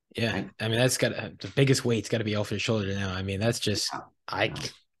chemistry, Yeah. right? I mean, that's got the biggest weight's got to be off your shoulder now. I mean, that's just Yeah. I Yeah.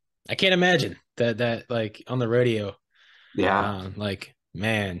 I can't imagine that like on the rodeo. Yeah. Like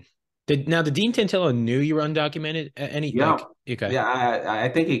man, did now the Dean Tantillo knew you were undocumented? Any Yeah. like okay. Yeah. I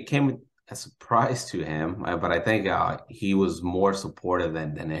think it came a surprise to him, but I think he was more supportive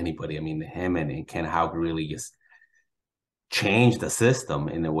than anybody. I mean, him and Ken Houk really just changed the system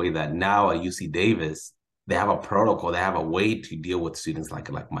in a way that now at UC Davis, they have a protocol, they have a way to deal with students like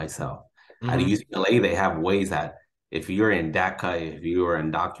myself. At Mm-hmm. UCLA, they have ways that if you're in DACA, if you were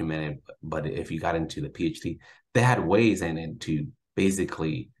undocumented, but if you got into the PhD, they had ways and to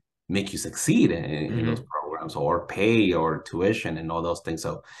basically make you succeed in those Mm-hmm. programs or pay or tuition and all those things.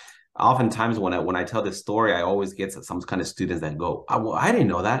 So oftentimes when I tell this story, I always get some kind of students that go, oh, well, I didn't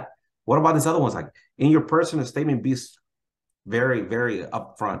know that. What about this other ones? Like in your personal statement, be very, very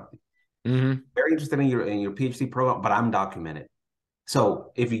upfront, Mm-hmm. very interested in your PhD program, but I'm documented.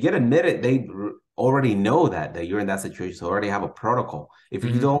 So if you get admitted, they already know that you're in that situation. So already have a protocol. If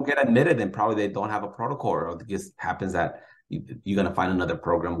you Mm-hmm. don't get admitted, then probably they don't have a protocol, or it just happens that you're gonna find another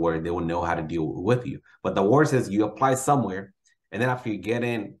program where they will know how to deal with you. But the worst is you apply somewhere, and then after you get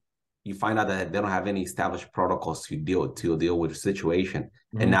in, you find out that they don't have any established protocols to deal with the situation,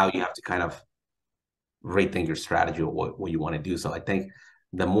 and Mm-hmm. now you have to kind of rethink your strategy or what you want to do. So I think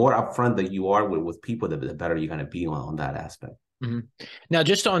the more upfront that you are with people, the better you're going to be on that aspect. Mm-hmm. Now,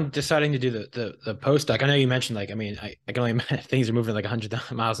 just on deciding to do the postdoc, I know you mentioned like, I mean, I can only imagine things are moving like 100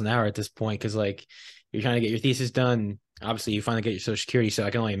 miles an hour at this point because like you're trying to get your thesis done. Obviously, you finally get your Social Security, so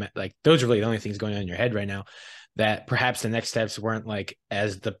I can only like those are really the only things going on in your head right now. That perhaps the next steps weren't like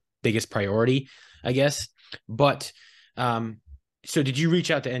as the biggest priority, I guess. But so did you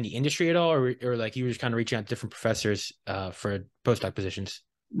reach out to any industry at all, or like you were just kind of reaching out to different professors for postdoc positions?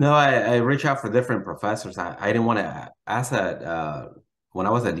 No, I reach out for different professors. I didn't want to ask that. When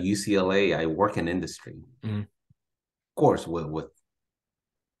I was at UCLA, I work in industry, Mm-hmm. of course, with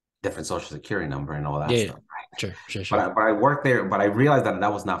different social security number and all that Yeah, stuff. sure, sure, But sure. I worked there, but I realized that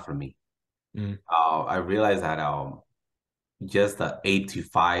that was not for me. Mm-hmm. I realized that just the 8 to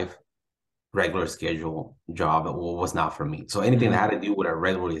 5 regular schedule job was not for me. So anything that Mm-hmm. had to do with a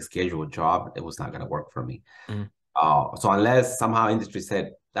regularly scheduled job, it was not going to work for me. Mm-hmm. So unless somehow industry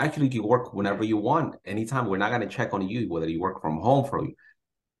said, actually, you work whenever you want, anytime, we're not going to check on you, whether you work from home for you,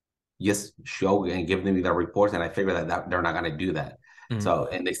 just show and give them the reports. And I figure that they're not going to do that. Mm-hmm. So,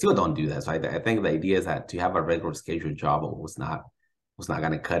 and they still don't do that. So I think the idea is that to have a regular scheduled job was not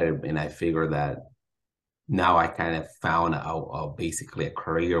going to cut it. And I figure that now I kind of found basically a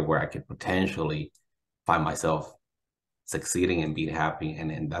career where I could potentially find myself succeeding and being happy.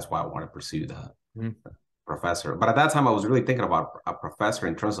 And that's why I want to pursue the Mm-hmm. professor. But at that time, I was really thinking about a professor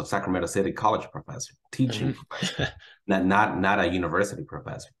in terms of Sacramento City College professor, teaching professor, Mm-hmm. not a university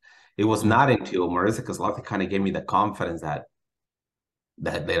professor. It was not until Marisa Kozlowski kind of gave me the confidence that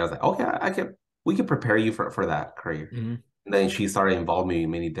they was like, okay, we can prepare you for that career. Mm-hmm. And then she started involving me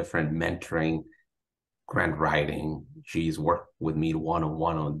in many different mentoring, grant writing. She's worked with me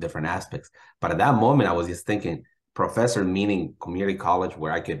one-on-one on different aspects. But at that moment, I was just thinking professor meaning community college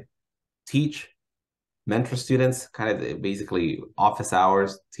where I could teach, mentor students, kind of basically office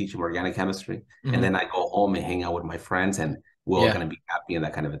hours, teach them organic chemistry. And Mm-hmm. then I go home and hang out with my friends and we're all Yeah. going to be happy and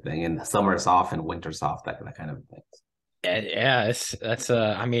that kind of a thing. And summer's off and winter's off, that kind of thing. Yeah, that's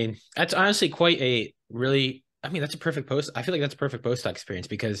I mean, that's honestly quite a really I mean, that's a perfect post. I feel like that's a perfect postdoc experience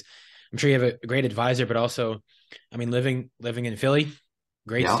because I'm sure you have a great advisor, but also, I mean, living in Philly,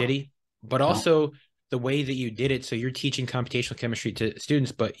 great Yeah. city, but Yeah. also the way that you did it. So you're teaching computational chemistry to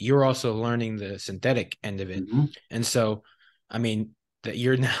students, but you're also learning the synthetic end of it. Mm-hmm. And so, I mean, that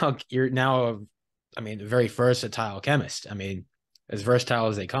you're now I mean, a very versatile chemist. I mean, as versatile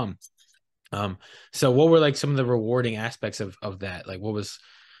as they come. So what were like some of the rewarding aspects of that? Like what was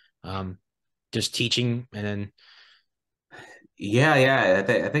um just teaching and then Yeah.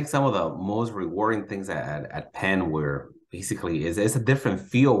 I think some of the most rewarding things at Penn were basically is it's a different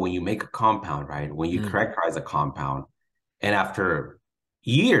feel when you make a compound, right? When you mm, characterize a compound, and after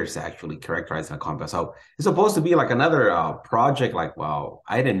years actually characterizing a compound. So it's supposed to be like another project. Like, well,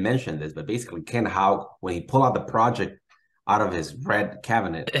 I didn't mention this, but basically Ken Houk, when he pulled out the project out of his red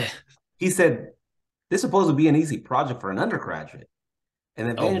cabinet, he said this is supposed to be an easy project for an undergraduate.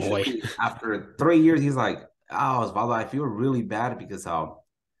 And oh boy. eventually, after 3 years, he's like, "Oh, Osvaldo, I feel really bad because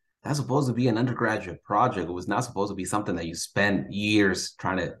that's supposed to be an undergraduate project. It was not supposed to be something that you spend years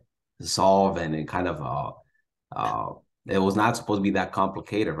trying to solve and kind of it was not supposed to be that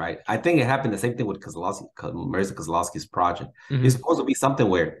complicated, right? I think it happened the same thing with Marisa Kozlowski's project. It's Hmm. supposed to be something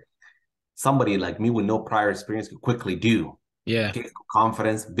where somebody like me with no prior experience could quickly do, Yeah. get some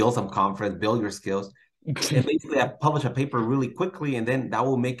confidence, build your skills, and basically I publish a paper really quickly, and then that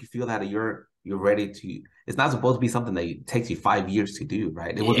will make you feel that you're ready to. It's not supposed to be something that takes you 5 years to do,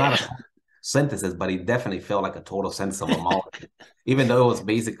 right? It was not Yeah. a synthesis, but it definitely felt like a total synthesis of a molecule, even though it was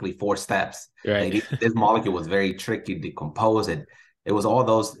basically 4 steps. Right. Like this molecule was very tricky to decompose. It was all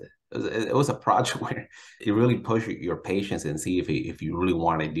those. It was a project where you really push your patience and see if you really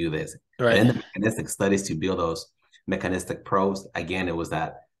want to do this. And Right. then the mechanistic studies to build those mechanistic probes. Again, it was that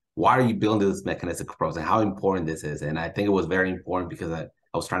why are you building this mechanistic probes and how important this is? And I think it was very important because I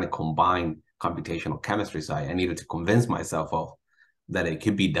was trying to combine computational chemistry. So I needed to convince myself of that it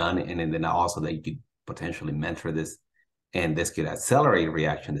could be done. And then also that you could potentially mentor this and this could accelerate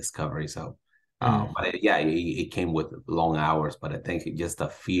reaction discovery. So, Mm. but it came with long hours, but I think it just a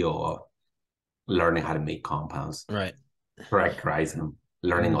feel of learning how to make compounds, Right. characterize them,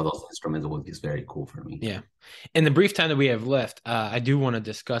 learning Mm. all those instruments was just very cool for me. Yeah. In the brief time that we have left, I do want to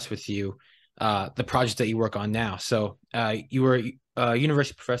discuss with you the project that you work on now. So you were a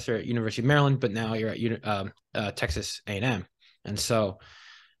university professor at University of Maryland, but now you're at Texas A&M. And so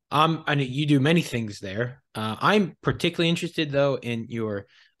I know you do many things there. I'm particularly interested though in your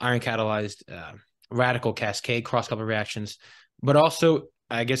iron catalyzed radical cascade cross-coupling reactions, but also,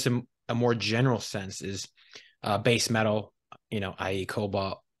 I guess, a more general sense is base metal, i.e.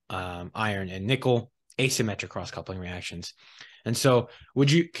 cobalt, iron, and nickel asymmetric cross-coupling reactions. And so are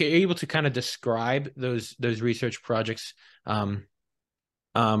you able to kind of describe those research projects?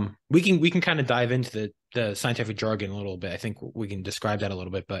 We can kind of dive into the scientific jargon a little bit. I think we can describe that a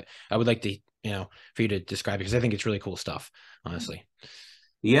little bit, but I would like to, for you to describe it, because I think it's really cool stuff, honestly.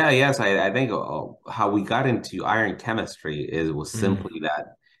 Yeah, yes, I think how we got into iron chemistry was simply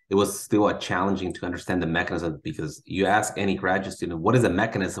that it was still challenging to understand the mechanism, because you ask any graduate student, what is the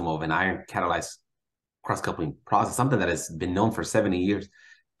mechanism of an iron catalyzed cross-coupling process, something that has been known for 70 years.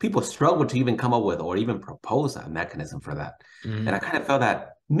 People struggle to even come up with or even propose a mechanism for that. And I kind of felt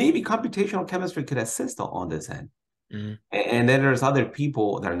that maybe computational chemistry could assist on this end. And then there's other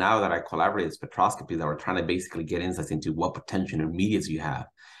people that I collaborate with spectroscopy that are trying to basically get insights into what potential intermediates you have.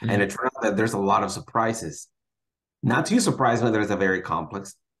 And it turns out that there's a lot of surprises. Not too surprisingly, there's a very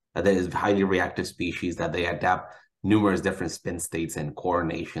complex, that is highly reactive species, that they adapt numerous different spin states and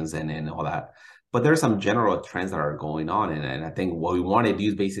coordinations and all that. But there's some general trends that are going on. And I think what we want to do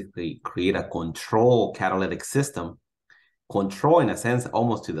is basically create a control catalytic system, control in a sense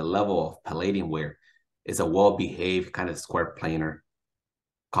almost to the level of palladium, where it's a well-behaved kind of square planar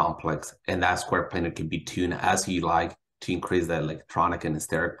complex. And that square planar can be tuned as you like to increase the electronic and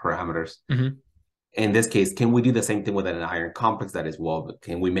steric parameters. In this case, can we do the same thing with an iron complex that is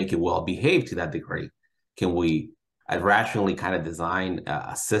can we make it well-behaved to that degree? Can we rationally kind of design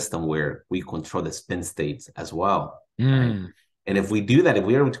a system where we control the spin states as well? Right? And if we do that, if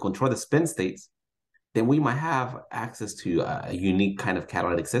we're able to control the spin states, then we might have access to a unique kind of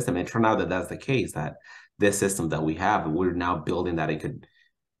catalytic system. And it turned out that that's the case, that this system that we have, we're now building that it could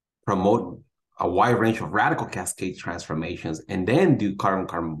promote a wide range of radical cascade transformations and then do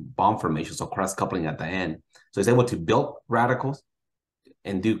carbon-carbon bond formations, so cross-coupling at the end. So it's able to build radicals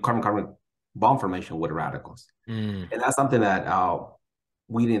and do carbon-carbon bond formation with radicals. And that's something that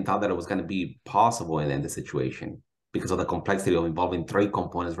we didn't thought that it was going to be possible in this situation, because of the complexity of involving 3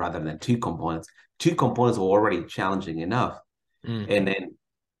 components rather than 2 components. 2 components were already challenging enough. And then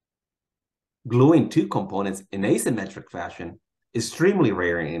gluing 2 components in asymmetric fashion is extremely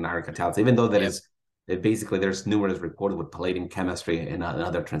rare in iron catalysis, even though there's numerous reported with palladium chemistry and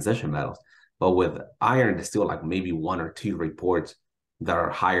other transition metals. But with iron, there's still like maybe 1 or 2 reports that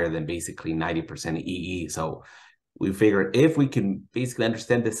are higher than basically 90% EE. So we figured if we can basically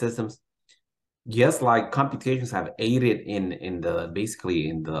understand the systems, yes, like computations have aided in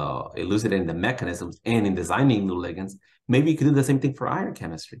elucidating the mechanisms and in designing new ligands, maybe you could do the same thing for iron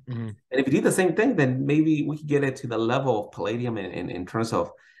chemistry. And if you do the same thing, then maybe we could get it to the level of palladium in terms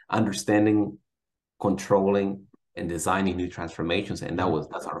of understanding, controlling, and designing new transformations. And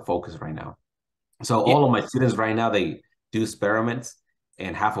that's our focus right now. So all of my students right now, they do experiments,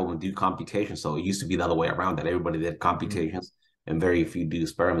 and half of them do computations. So it used to be the other way around, that everybody did computations and very few do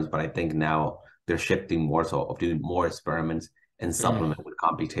experiments. But I think now they're shifting more so of doing more experiments and supplement with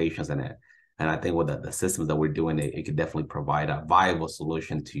computations. And I think with the systems that we're doing, it could definitely provide a viable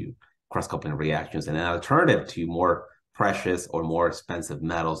solution to cross-coupling reactions and an alternative to more precious or more expensive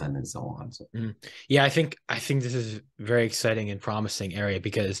metals and so on. So yeah, I think this is a very exciting and promising area,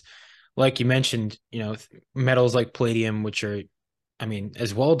 because like you mentioned, metals like palladium, which are, I mean,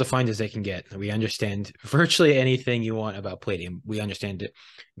 as well defined as they can get. We understand virtually anything you want about palladium. We understand it.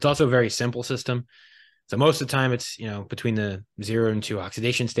 It's also a very simple system. So most of the time it's, between the 0 and 2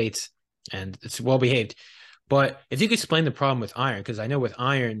 oxidation states, and it's well behaved. But if you could explain the problem with iron, because I know with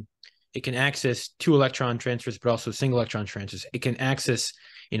iron, it can access 2 electron transfers, but also single electron transfers. It can access,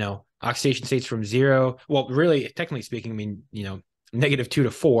 oxidation states from 0. Well, really, technically speaking, I mean, -2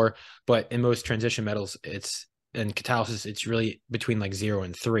 to 4, but in most transition metals, in catalysis, it's really between like 0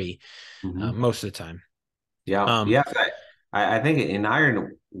 and 3 most of the time. I think in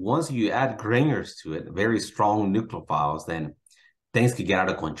iron, once you add grainers to it, very strong nucleophiles, then things could get out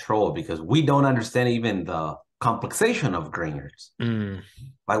of control, because we don't understand even the complexation of grainers.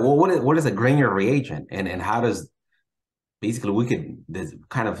 Like, well, what is a grainer reagent, and how does basically we could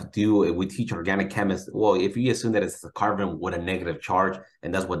kind of we teach organic chemists, well, if you assume that it's a carbon with a negative charge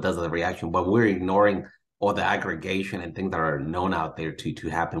and that's what does the reaction, but we're ignoring all the aggregation and things that are known out there to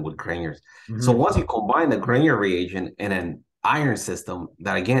happen with grainers. So once you combine the grainer reagent and an iron system,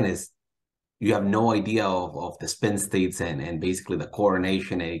 that again is, you have no idea of the spin states and basically the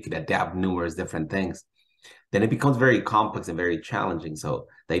coordination, and it could adapt numerous different things, then it becomes very complex and very challenging. So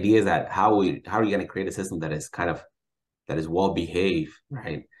the idea is that how are you going to create a system that is well behaved,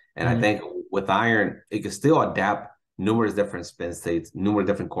 right? And I think with iron, it can still adapt numerous different spin states, numerous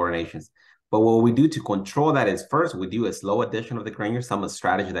different coordinations. But what we do to control that is first, we do a slow addition of the Grignard, some of the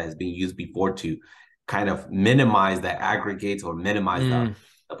strategy that has been used before to kind of minimize the aggregates or minimize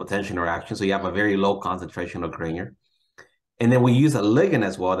the potential interaction. So you have a very low concentration of Grignard. And then we use a ligand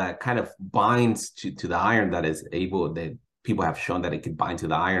as well that kind of binds to the iron that is able, that people have shown that it can bind to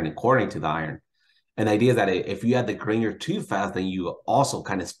the iron and coordinate to the iron. And the idea is that if you add the Grignard too fast, then you also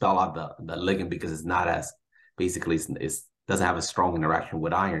kind of spell out the ligand because it's not as, basically, it's doesn't have a strong interaction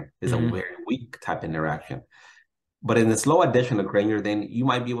with iron. It's a very weak type of interaction. But in the slow addition of Grignard, then you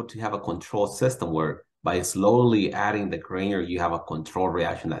might be able to have a control system where by slowly adding the Grignard, you have a control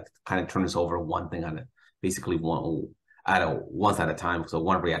reaction that kind of turns over one thing on it, basically once at a time. So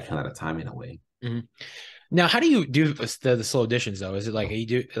one reaction at a time in a way. Now, how do you do the slow additions though? Is it like,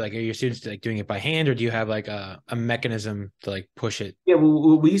 are your students like doing it by hand, or do you have like a mechanism to like push it? Yeah,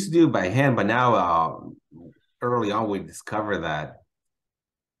 we used to do it by hand, but now early on we discovered that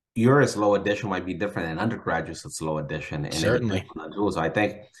your slow addition might be different than undergraduate's slow addition. And certainly. So I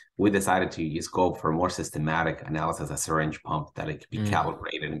think we decided to just go for more systematic analysis, a syringe pump that it could be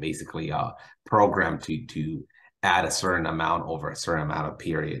calibrated and basically programmed to add a certain amount over a certain amount of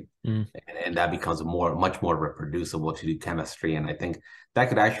period. And that becomes much more reproducible to do chemistry. And I think that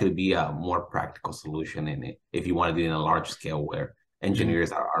could actually be a more practical solution in it if you want to do it in a large scale where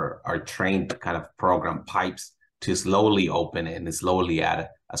engineers are trained to kind of program pipes to slowly open it and slowly add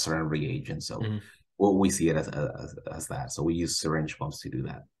a certain reagent. So we see it as that. So we use syringe pumps to do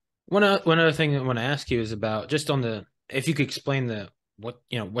that. One other thing I want to ask you is about just on if you could explain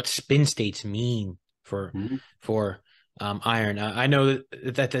what spin states mean for iron. I know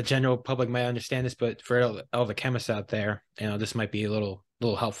that the general public might understand this, but for all the chemists out there, this might be a little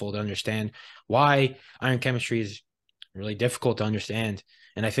helpful to understand why iron chemistry is really difficult to understand.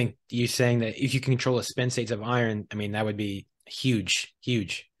 And I think you saying that if you can control the spin states of iron, I mean, that would be huge.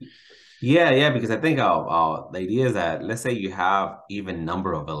 Yeah, because I think the idea is that let's say you have even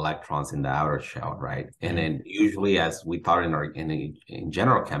number of electrons in the outer shell, right? And then usually, as we thought in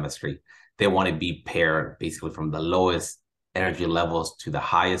general chemistry, they want to be paired basically from the lowest energy levels to the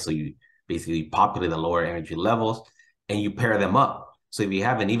highest. So you basically populate the lower energy levels and you pair them up. So if you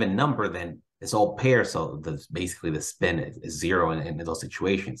have an even number, then it's all pairs. So basically the spin is zero in those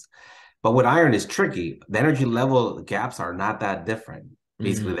situations. But with iron is tricky. The energy level gaps are not that different.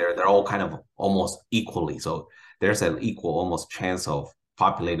 Basically, they're all kind of almost equally. So there's an equal almost chance of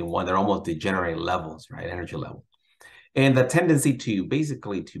populating one. They're almost degenerate levels, right? Energy level. And the tendency to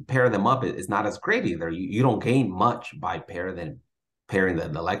basically to pair them up is not as great either. You don't gain much by pairing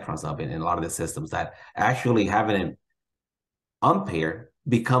the electrons up in a lot of the systems that actually having an unpair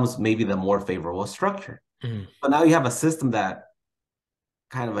becomes maybe the more favorable structure. But now you have a system that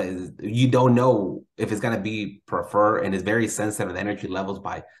kind of you don't know if it's going to be preferred and is very sensitive to energy levels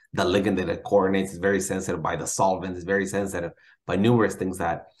by the ligand that it coordinates, is very sensitive by the solvent, is very sensitive by numerous things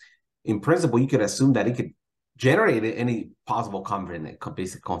that in principle you could assume that it could generate any possible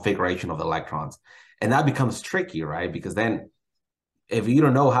basic configuration of the electrons. And that becomes tricky, right? Because then if you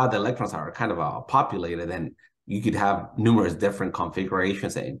don't know how the electrons are kind of populated, then you could have numerous different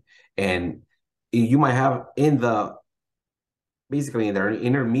configurations and you might have basically in their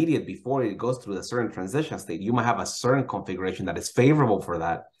intermediate before it goes through a certain transition state, you might have a certain configuration that is favorable for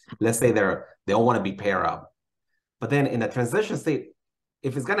that. Let's say they all want to be paired up. But then in the transition state,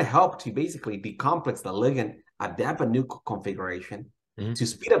 if it's going to help to basically decomplex the ligand, adapt a new configuration to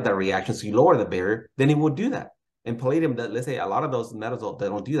speed up the reaction so you lower the barrier, then it will do that. And palladium, let's say a lot of those metals, they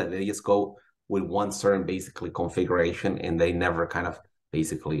don't do that. They just go with one certain basically configuration and they never kind of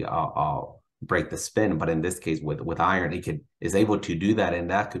basically break the spin. But in this case with iron, it is able to do that, and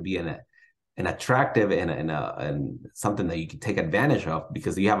that could be an attractive and something that you can take advantage of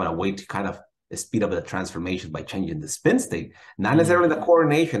because you have a way to kind of speed up the transformations by changing the spin state, not necessarily the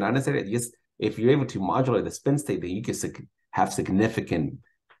coordination, not necessarily just if you're able to modulate the spin state, then you can have significant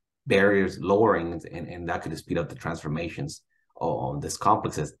barriers lowering, and that could speed up the transformations on these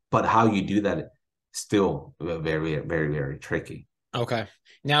complexes. But how you do that is still very, very, very tricky. Okay.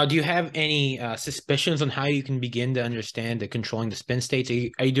 Now, do you have any suspicions on how you can begin to understand controlling the spin states?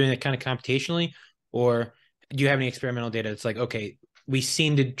 Are you doing that kind of computationally, or do you have any experimental data that's like, okay, we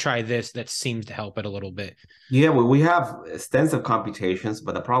seem to try this, that seems to help it a little bit? Yeah, well, we have extensive computations,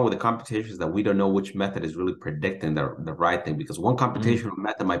 but the problem with the computations is that we don't know which method is really predicting the right thing, because one computational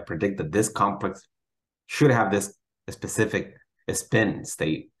method might predict that this complex should have this specific spin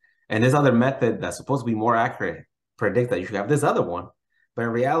state. And this other method that's supposed to be more accurate predict that you should have this other one. But in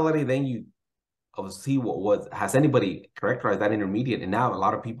reality, then you see what has anybody characterized that intermediate, and now a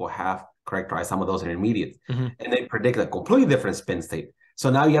lot of people have characterize some of those intermediates. Mm-hmm. And they predict a completely different spin state.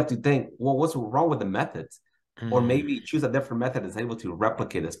 So now you have to think, well, what's wrong with the methods? Or Mm. maybe choose a different method that's able to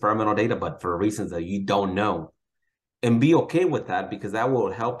replicate experimental data, but for reasons that you don't know. And be okay with that, because that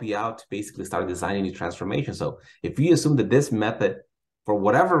will help you out to basically start designing these transformations. So if you assume that this method, for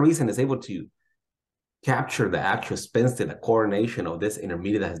whatever reason, is able to capture the actual spin state, the coordination of this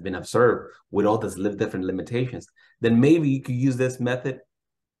intermediate that has been observed with all these different limitations, then maybe you could use this method,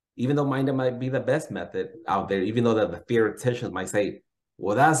 even though mine might be the best method out there, even though the theoreticians might say,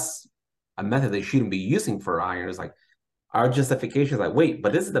 well, that's a method they shouldn't be using for iron. It's like, our justification is like, wait,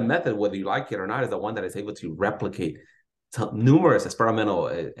 but this is the method, whether you like it or not, is the one that is able to replicate numerous experimental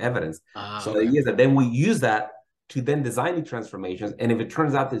evidence. So Okay. the idea is that then we use that to then design the transformations. And if it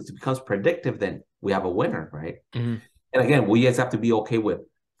turns out that it becomes predictive, then we have a winner, right? Mm-hmm. And again, we just have to be okay with,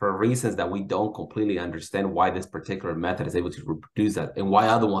 for reasons that we don't completely understand, why this particular method is able to reproduce that and why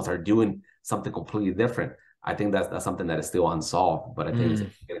other ones are doing something completely different. I think that's something that is still unsolved, but I think it's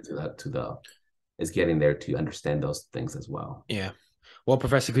getting is getting there to understand those things as well. Yeah. Well,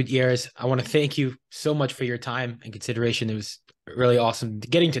 Professor Gutierrez, I want to thank you so much for your time and consideration. It was really awesome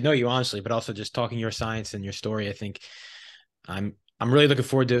getting to know you, honestly, but also just talking your science and your story. I think I'm really looking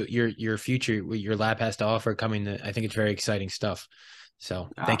forward to your future, what your lab has to offer coming. I think it's very exciting stuff. So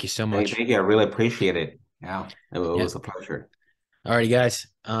thank you so much. Thank you. I really appreciate it. Yeah, it Yeah. was a pleasure. All righty, guys.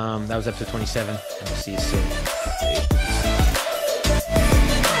 That was episode 27, and we'll see you soon.